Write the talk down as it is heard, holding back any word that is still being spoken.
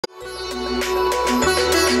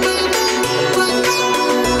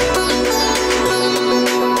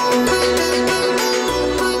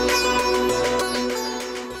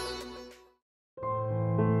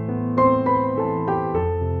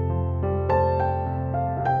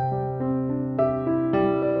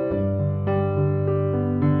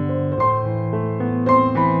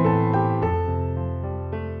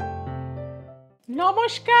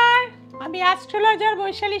নমস্কার, আমি অ্যাস্ট্রোলজার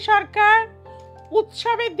বৈশালী সরকার।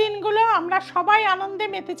 উৎসবের দিনগুলো আমরা সবাই আনন্দে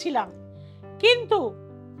মেতেছিলাম, কিন্তু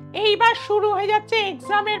এইবার শুরু হয়ে যাচ্ছে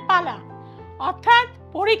এক্সামের পালা, অর্থাৎ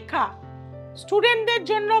পরীক্ষা। স্টুডেন্টদের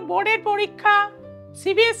জন্য বোর্ডের পরীক্ষা,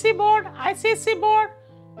 সিবিএসই বোর্ড, আইসিএসই বোর্ড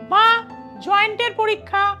বা জয়েন্টের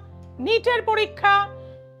পরীক্ষা, নিটের পরীক্ষা,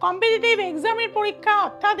 কম্পিটিটিভ এক্সামের পরীক্ষা,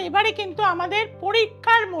 অর্থাৎ এবারে কিন্তু আমাদের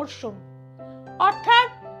পরীক্ষার মরশুম, অর্থাৎ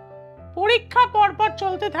পরীক্ষা পরপর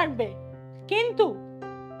চলতে থাকবে। কিন্তু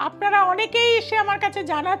আপনারা অনেকেই এসে আমার কাছে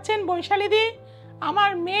জানাচ্ছেন, বৈশালীদি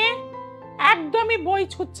আমার মেয়ে একদমই বই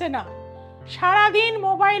ছুঁচ্ছে না, সারাদিন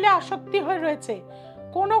মোবাইলে আসক্তি হয়ে রয়েছে,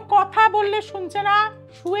 কোনো কথা বললে শুনছে না,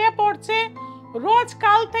 শুয়ে পড়ছে, রোজ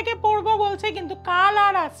কাল থেকে পড়বো বলছে কিন্তু কাল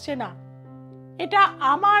আর আসছে না। এটা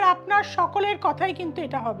আমার আপনার সকলের কথাই কিন্তু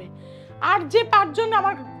এটা হবে। আর যে 5 জন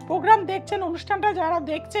আমার প্রোগ্রাম দেখছেন, অনুষ্ঠানটা যারা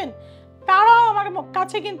দেখছেন, তারাও আমার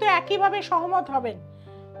কাছে কিন্তু একইভাবে সহমত হবেন,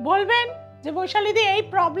 বলবেন যে বৈশালীদি এই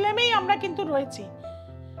প্রবলেমেই আমরা কিন্তু রয়েছি।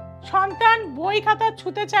 সন্তান বই খাতা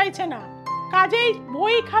ছুঁতে চাইছে না, কাজেই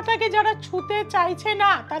বই খাতাকে যারা ছুঁতে চাইছে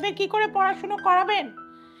না তাদের কি করে পড়াশুনো করাবেন,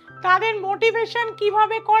 তাদের মোটিভেশন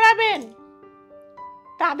কিভাবে করাবেন,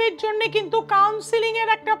 তাদের জন্য কিন্তু কাউন্সিলিং এর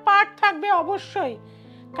একটা পার্ট থাকবে অবশ্যই।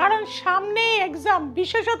 কারণ সামনে এক্সাম,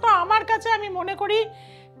 বিশেষত আমার কাছে আমি মনে করি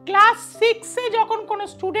ক্লাস 6-এ যখন কোনো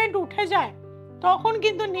স্টুডেন্ট উঠে যায় তখন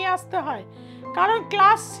কিন্তু নিয়ে আসতে হয়। কারণ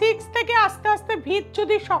ক্লাস 6 থেকে আস্তে আস্তে ভিত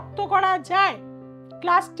যদি শক্ত করা যায়,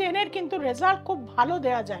 ক্লাস 10-এর কিন্তু রেজাল্ট খুব ভালো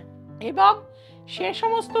দেওয়া যায়। এবং সে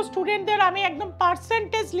সমস্ত স্টুডেন্টদের আমি একদম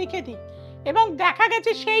পার্সেন্টেজ লিখে দিই এবং দেখা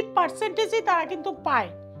গেছে সেই পার্সেন্টেজই তারা কিন্তু পায়।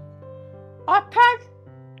 অর্থাৎ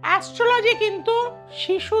অ্যাস্ট্রোলজি কিন্তু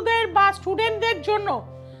শিশুদের বা স্টুডেন্টদের জন্য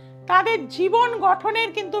তাদের জীবন গঠনের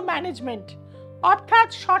কিন্তু ম্যানেজমেন্ট, অর্থাৎ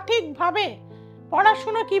সঠিকভাবে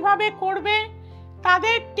পড়াশুনো কিভাবে করবে,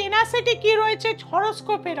 তাদের টেনাসিটি কি রয়েছে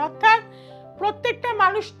হরোস্কোপের, অর্থাৎ প্রত্যেকটা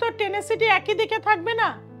মানুষ তো টেনাসিটি একই দিকে থাকবে না।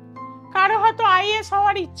 কারো হয়তো আইএএস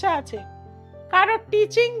হওয়ার ইচ্ছা আছে, কারো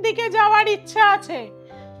টিচিং দিকে যাওয়ার ইচ্ছা আছে,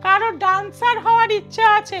 কারো ডান্সার হওয়ার ইচ্ছা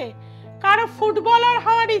আছে, কারো ফুটবলার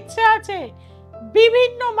হওয়ার ইচ্ছা আছে,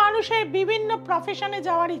 বিভিন্ন মানুষের বিভিন্ন প্রফেশনে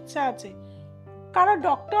যাওয়ার ইচ্ছা আছে, কারো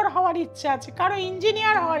ডক্টর হওয়ার ইচ্ছা আছে, কারো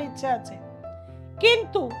ইঞ্জিনিয়ার হওয়ার ইচ্ছা আছে।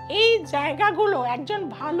 কিন্তু এই জায়গাগুলো একজন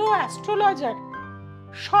ভালো অ্যাস্ট্রোলজার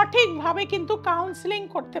সঠিকভাবে কিন্তু কাউন্সিলিং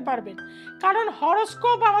করতে পারবেন। কারণ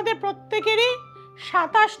হরোস্কোপ আমাদের প্রত্যেকেরই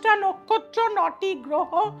 27টা নক্ষত্র, 9টি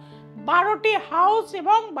গ্রহ, 12টি হাউস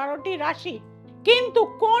এবং 12টি রাশি। কিন্তু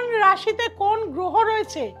কোন রাশিতে কোন গ্রহ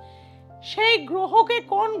রয়েছে, সেই গ্রহকে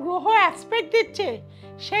কোন গ্রহ অ্যাসপেক্ট দিচ্ছে,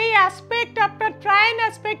 সেই অ্যাসপেক্ট আপনার ট্রায়ান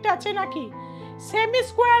অ্যাসপেক্ট আছে নাকি, সেমি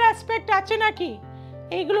স্কোয়ার অ্যাসপেক্ট আছে নাকি,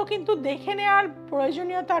 এইগুলো কিন্তু দেখে নেওয়ার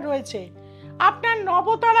প্রয়োজনীয়তা রয়েছে। আপনার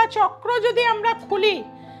নবতারা চক্র যদি আমরা খুলি,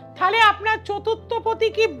 তাহলে আপনার চতুর্থ পতি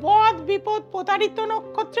কি বদ বিপদ প্রতারিত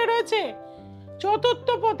নক্ষত্রে রয়েছে, চতুর্থ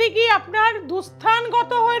পতি কি আপনার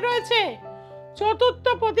দুস্থানগত হয়ে রয়েছে, চতুর্থ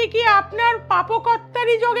পতি কি আপনার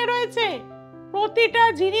পাপকর্তারি যোগে রয়েছে, প্রতিটা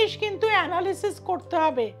জিনিস কিন্তু অ্যানালিসিস করতে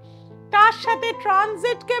হবে, তার সাথে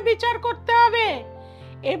ট্রানজিটকে বিচার করতে হবে।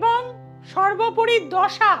 এবং সর্বোপরি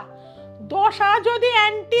দশা, দশা যদি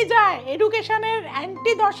অ্যান্টি যায়, এডুকেশনের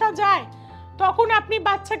অ্যান্টি দশা যায়, তখন আপনি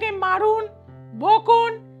বাচ্চাকে মারুন,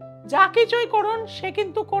 বকুন, যা কিছুই করুন, সে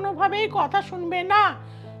কিন্তু কোনোভাবেই কথা শুনবে না।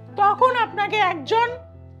 তখন আপনাকে একজন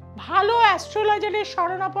ভালো অ্যাস্ট্রোলজারের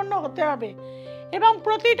শরণাপন্ন হতে হবে। এবং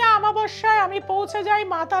প্রতিটা অমাবস্যায় আমি পৌঁছে যাই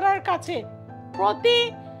মা তারার কাছে, প্রতি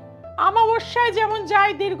অমাবস্যায় যেমন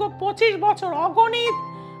যাই, দীর্ঘ 25 বছর অগণিত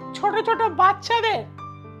ছোট ছোট বাচ্চাদের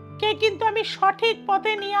কে কিন্তু আমি সঠিক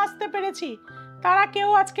পথে নিয়ে আসতে পেরেছি। তারা কেউ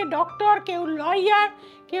আজকে ডক্টর, কেউ লয়ার,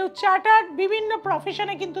 কেউ চার্টার্ড, বিভিন্ন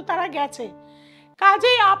প্রফেশনে কিন্তু তারা গেছে।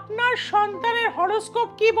 কাজেই আপনার সন্তানের হরোস্কোপ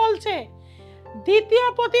কি বলছে, দ্বিতীয়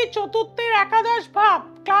পতি চতুর্থের একাদশ ভাব,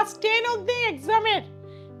 ক্লাস 10 অবধি এক্সামের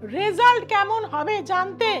রেজাল্ট কেমন হবে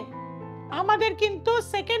জানতে আমাদের কিন্তু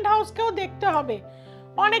সেকেন্ড হাউসকেও দেখতে হবে।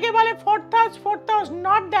 অনেকে বলে ফোর্থ হাউস,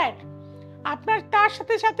 নট দ্যাট, আপনার তার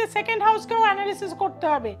সাথে সাথে সেকেন্ড হাউসকেও অ্যানালিসিস করতে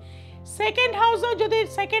হবে। সেকেন্ড হাউসও যদি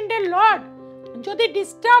সেকেন্ডের লর্ড যদি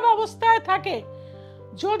ডিস্টার্ব অবস্থায় থাকে,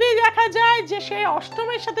 যদি দেখা যায় যে সে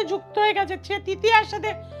অষ্টমের সাথে যুক্ত হয়ে গেছে, সে তৃতীয়ার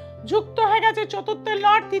সাথে যুক্ত হয়ে গেছে, চতুর্থের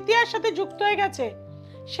লর্ড তৃতীয়ার সাথে যুক্ত হয়ে গেছে,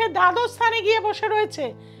 সে দ্বাদশ স্থানে গিয়ে বসে রয়েছে,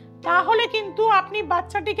 তাহলে কিন্তু আপনি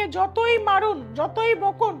বাচ্চাটিকে যতই মারুন, যতই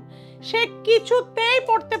বকুন, সে কিছুতেই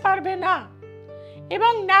পড়তে পারবে না।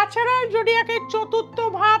 এবং ন্যাচারাল জোডিয়াকের চতুর্থ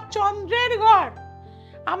ভাব চন্দ্রের ঘর,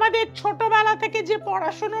 আমাদের ছোটবেলা থেকে যে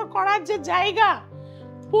পড়াশোনা করার যে জায়গা,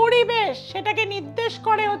 পরিবেশ, সেটাকে নির্দেশ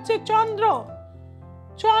করে হচ্ছে চন্দ্র।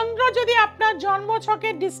 চন্দ্র যদি আপনার জন্মছকে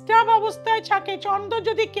ডিস্টার্ব অবস্থায় থাকে, চন্দ্র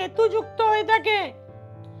যদি কেতু যুক্ত হয়ে থাকে,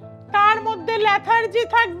 তার মধ্যে লেথার্জি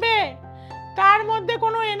থাকবে, তার মধ্যে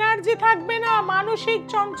কোনো এনার্জি থাকবে না, মানসিক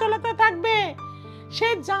চঞ্চলতা থাকবে, সে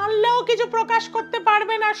জানলেও কিছু প্রকাশ করতে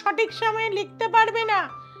পারবে না, সঠিক সময়ে লিখতে পারবে না।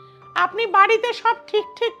 আপনি বাড়িতে সব ঠিক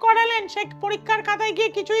ঠিক করালেন, সে পরীক্ষার খাতায় গিয়ে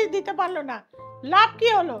কিছুই দিতে পারলো না, লাভ কি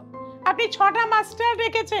হলো? আপনি 6টা মাস্টার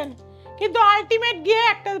রেখেছেন কিন্তু আলটিমেট গিয়ে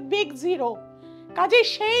একটা বিগ জিরো। কাজে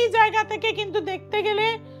সেই জায়গা থেকে কিন্তু দেখতে গেলে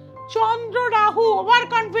চন্দ্র রাহু ওভার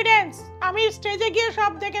কনফিডেন্স, আমি স্টেজে গিয়ে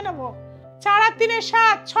সব দেখে নেবো, 4 আর 3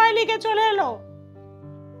 7 6 লিখে চলে এলো,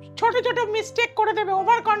 ছোট ছোট মিস্টেক করে দেবে,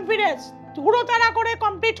 ওভার কনফিডেন্স, হুড়োতাড়া করে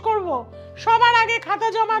কমপ্লিট করব, সবার আগে খাতা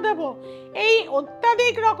জমা দেব, এই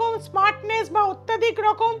অত্যাধিক রকম স্মার্টনেস বা অত্যাধিক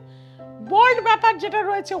রকম বোল্ড ব্যাপার যেটা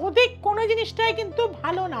রয়েছে, অধিক কোনো জিনিসটাই কিন্তু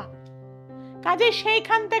ভালো না। কাজে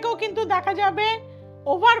সেইখান থেকেও কিন্তু দেখা যাবে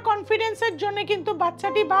ওভার কনফিডেন্সের জন্য কিন্তু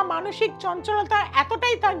বাচ্চাটি বা মানসিক চঞ্চলতা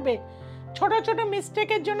এতটাই থাকবে, ছোট ছোট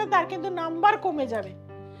মিস্টেকের জন্য তার কিন্তু নাম্বার কমে যাবে।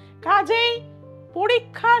 কাজেই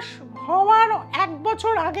পরীক্ষা হওয়ার 1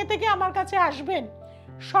 বছর আগে থেকে আমার কাছে আসবেন,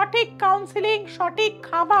 সঠিক কাউন্সিলিং, সঠিক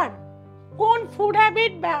খাবার, কোন ফুড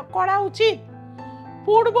হ্যাবিট করা উচিত,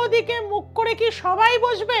 পূর্ব দিকে মুখ করে কি সবাই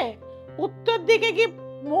বসবে, উত্তর দিকে কি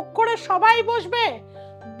মুখ করে সবাই বসবে,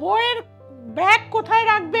 বইয়ের ব্যাগ কোথায়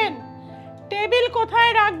রাখবেন, টেবিল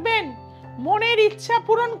কোথায় রাখবেন, মনের ইচ্ছা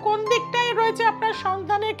পূরণ কোন দিকটায় রয়েছে আপনার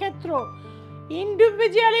সন্তানের ক্ষেত্র,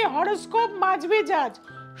 ইন্ডিভিজুয়ালি হরোস্কোপ মাঝবে জাজ,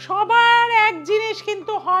 সবার এক জিনিস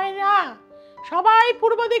কিন্তু হয় না। সবাই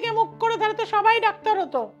পূর্ব দিকে মুখ করে তাহলে তো সবাই ডাক্তার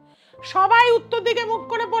হতো, সবাই উত্তর দিকে মুখ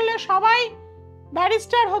করে পড়লে সবাই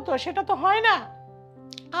ব্যারিস্টার হতো, সেটা তো হয় না।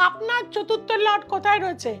 আপনার চতুর্থ লট কোথায়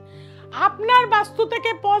রয়েছে, আপনার বাস্তু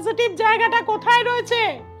থেকে পজিটিভ জায়গাটা কোথায় রয়েছে,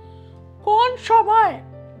 কোন সময়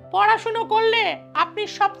পড়াশোনা করলে আপনি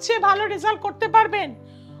সবচেয়ে ভালো রেজাল্ট করতে পারবেন,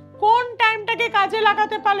 কোন টাইমটাকে কাজে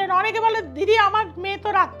লাগাতে পারলেন। অনেকে বলে দিদি আমার মেয়ে তো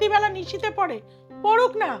রাত্রিবেলা নিশিতে পড়ে,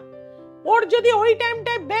 পড়ুক না, ওর যদি ওই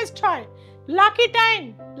টাইমটাই বেস্ট হয়, লাকি টাইম,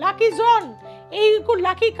 লাকি জোন, এই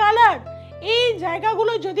লাকি কালার, এই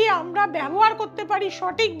জায়গাগুলো যদি আমরা ব্যবহার করতে পারি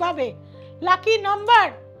সঠিকভাবে, লাকি নাম্বার,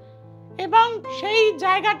 এবং সেই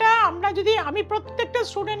জায়গাটা আমরা যদি, আমি প্রত্যেকটা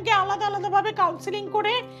স্টুডেন্টকে আলাদা আলাদাভাবে কাউন্সিলিং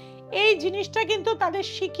করে এই জিনিসটা কিন্তু তাদের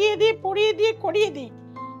শিখিয়ে দিই, পড়িয়ে দিয়ে করিয়ে দিই,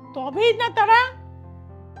 তবেই না তারা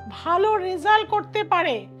ভালো রেজাল্ট করতে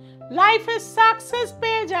পারে, লাইফে সাকসেস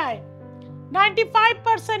পেয়ে যায়,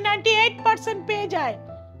 95% 98% পেয়ে যায়,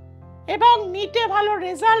 এবং নিটে ভালো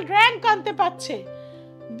রেজাল্ট র্যাঙ্ক আনতে পারছে,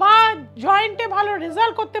 বা জয়েন্টে ভালো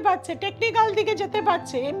রেজাল্ট করতে পারছে, টেকনিক্যাল দিকে যেতে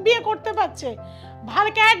পারছে, এমবিএ করতে পারছে, ভালো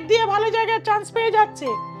ক্যাট দিয়ে ভালো জায়গায় চান্স পেয়ে যাচ্ছে।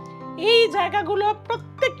 এই জায়গাগুলো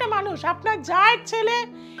প্রত্যেকটা মানুষ, আপনার যার ছেলে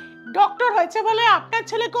ডক্টর হয়েছে বলে আপনার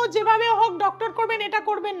ছেলেকেও যেভাবে হোক ডক্টর করবেন এটা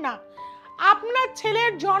করবেন না। আপনার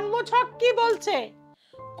ছেলের জন্মছক কি বলছে,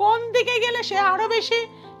 কোন দিকে গেলে সে আরো বেশি,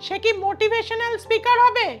 সে কি মোটিভেশনাল স্পিকার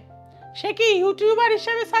হবে, সে কি ইউটিউবার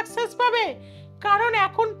হিসেবে সাকসেস পাবে, কারণ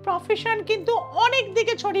এখন প্রফেশন কিন্তু অনেক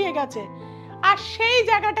দিকে ছড়িয়ে গেছে, আর সেই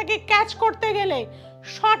জায়গাটাকে ক্যাচ করতে গেলে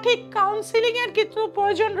সঠিক কাউন্সিলিং এর কিন্তু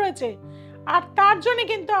প্রয়োজন রয়েছে, আর তার জন্য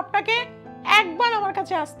কিন্তু আপনাকে একবার আমার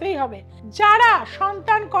কাছে আসতেই হবে। যারা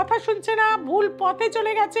সন্তান কথা শুনছে না, ভুল পথে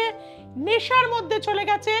চলে গেছে, নেশার মধ্যে চলে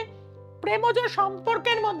গেছে, প্রেমজ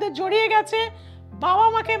সম্পর্কের মধ্যে জড়িয়ে গেছে, বাবা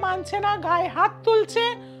মাকে মানছে না, গায়ে হাত তুলছে,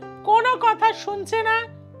 কোনো কথা শুনছে না,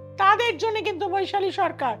 তাদের জন্য কিন্তু বৈশালী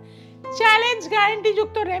সরকার চ্যালেঞ্জ গ্যারান্টি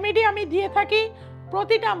যুক্ত রেমেডি আমি দিয়ে থাকি।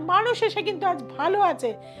 প্রতিটা মানুষ এসে কিন্তু আজ ভালো আছে।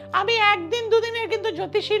 আমি একদিন দুদিনের কিন্তু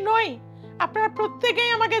জ্যোতিষী নই, আপনারা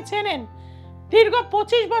প্রত্যেকেই আমাকে চেনেন। দীর্ঘ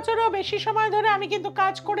 25 বছরও বেশি সময় ধরে আমি কিন্তু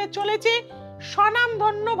কাজ করে চলেছি,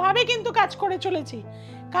 স্বনামধন্যভাবে কিন্তু কাজ করে চলেছি।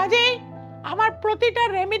 কাজেই আমার প্রতিটা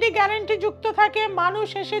রেমেডি গ্যারান্টি যুক্ত থাকে। মানুষ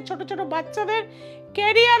এসে ছোট ছোট বাচ্চাদের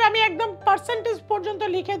ক্যারিয়ার আমি একদম পার্সেন্টেজ পর্যন্ত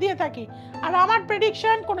লিখে দিয়ে থাকি, আর আমার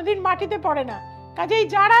প্রেডিকশন কোনোদিন মাটিতে পড়ে না। কাজেই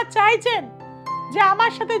যারা চাইছেন যে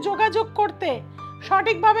আমার সাথে যোগাযোগ করতে,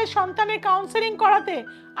 সঠিকভাবে সন্তানের কাউন্সেলিং করাতে,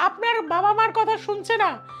 আপনার বাবা মার কথা শুনছে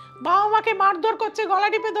না, বাবা মাকে মারধর করছে, গলা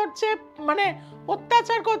টিপে ধরছে, মানে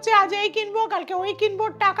অত্যাচার করছে, আজ এই কিনবো কালকে ওই কিনবো,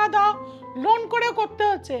 টাকা দাও, লোন করেও করতে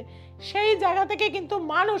হচ্ছে, সেই জায়গা থেকে কিন্তু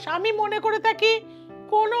মানুষ, আমি মনে করে থাকি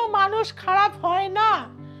কোনো মানুষ খারাপ হয় না।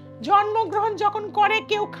 জন্মগ্রহণ যখন করে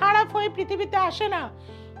কেউ খারাপ হয়ে পৃথিবীতে আসে না,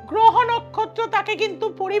 গ্রহ নক্ষত্র তাকে কিন্তু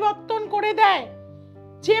পরিবর্তন করে দেয়।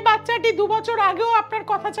 যে বাচ্চাটি 2 বছর আগেও আপনার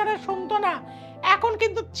কথা ছাড়া শুনতো না, এখন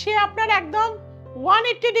কিন্তু সে আপনার একদম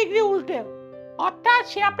 180 ডিগ্রি উল্টে, অর্থাৎ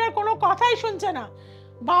সে আপনার কোনো কথাই শুনছে না,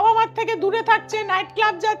 বাবা মার থেকে দূরে থাকছে, নাইট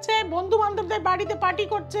ক্লাব যাচ্ছে, বন্ধু বান্ধবদের বাড়িতে পার্টি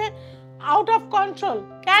করছে, আউট অফ কন্ট্রোল।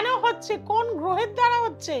 কেন হচ্ছে? কোন গ্রহের দ্বারা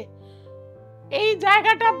হচ্ছে? এই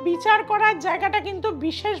জায়গাটা বিচার করার জায়গাটা কিন্তু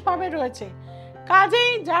বিশেষভাবে রয়েছে।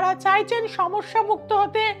 কাজেই যারা চাইছেন সমস্যা মুক্ত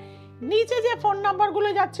হতে, নিচে যে ফোন নাম্বারগুলো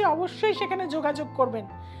যাচ্ছে অবশ্যই সেখানে যোগাযোগ করবেন।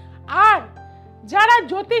 আর যারা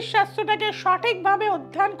জ্যোতিষ শাস্ত্রটাকে সঠিকভাবে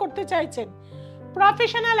অধ্যয়ন করতে চাইছেন,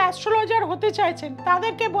 প্রফেশনাল অ্যাস্ট্রোলজার হতে চাইছেন,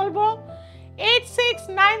 তাদেরকে বলবো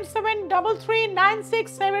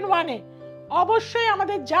 8697339671 অবশ্যই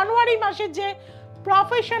আমাদের জানুয়ারি মাসে যে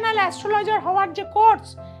প্রফেশনাল অ্যাস্ট্রোলজার হওয়ার যে কোর্স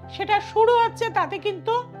সেটা শুরু হচ্ছে, তাতে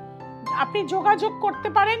কিন্তু আপনি যোগাযোগ করতে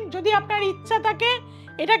পারেন যদি আপনার ইচ্ছা থাকে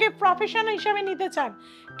এটাকে প্রফেশন হিসেবে নিতে চান।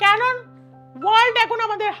 কারণ ওয়ার্ল্ড এখন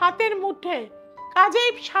আমাদের হাতের মুঠে, কাজেই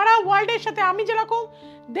সারা ওয়ার্ল্ডের সাথে আমি যেরকম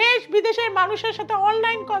দেশ বিদেশের মানুষের সাথে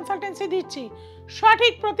অনলাইন কনসালটেন্সি দিচ্ছি,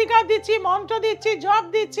 সঠিক প্রতিকার দিচ্ছি, মন্ত্র দিচ্ছি, জপ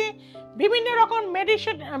দিচ্ছি, বিভিন্ন রকম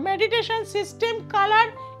মেডিটেশন সিস্টেম, কালার,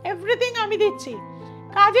 এভরিথিং আমি দিচ্ছি।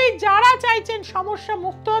 কাজেই যারা চাইছেন সমস্যা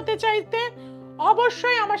মুক্ত হতে চাইতে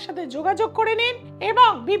অবশ্যই আমার সাথে যোগাযোগ করে নিন এবং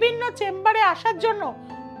বিভিন্ন চেম্বারে আসার জন্য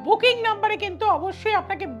বুকিং নাম্বারে কিন্তু অবশ্যই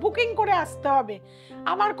আপনাকে বুকিং করে আসতে হবে।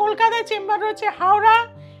 আমার কলকাতায় চেম্বার রয়েছে হাওড়া,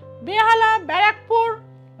 বেহালা, ব্যারাকপুর,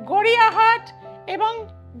 গড়িয়াহাট এবং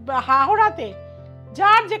হাওড়াতে।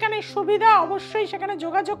 যার যেখানে সুবিধা অবশ্যই সেখানে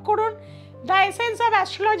যোগাযোগ করুন। দ্য এসেন্স অফ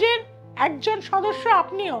অ্যাস্ট্রোলজির একজন সদস্য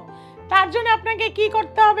আপনিও। তার জন্য আপনাকে কি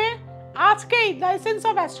করতে হবে, আজকেই the essence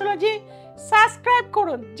of astrology subscribe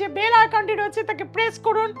করুন, যে বেল আইকনটি রয়েছে তাকে প্রেস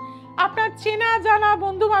করুন, আপনার চেনা জানা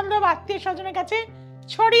বন্ধু বান্ধব আত্মীয় স্বজনের কাছে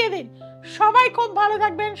ছড়িয়ে দিন। সবাই খুব ভালো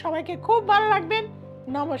থাকবেন, সবাইকে খুব ভালো রাখবেন।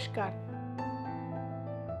 নমস্কার।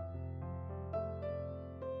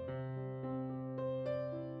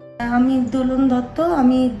 আমি দোলন দত্ত,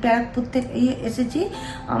 আমি ব্যারাকপুর থেকে এসেছি।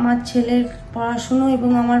 আমার ছেলের পড়াশুনো এবং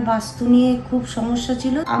আমার বাস্তু নিয়ে খুব সমস্যা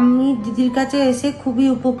ছিল। আমি দিদির কাছে এসে খুবই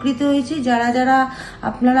উপকৃত হয়েছি। যারা যারা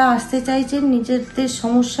আপনারা আসতে চাইছেন নিজেদের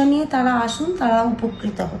সমস্যা নিয়ে, তারা আসুন, তারা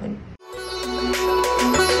উপকৃত হবেন।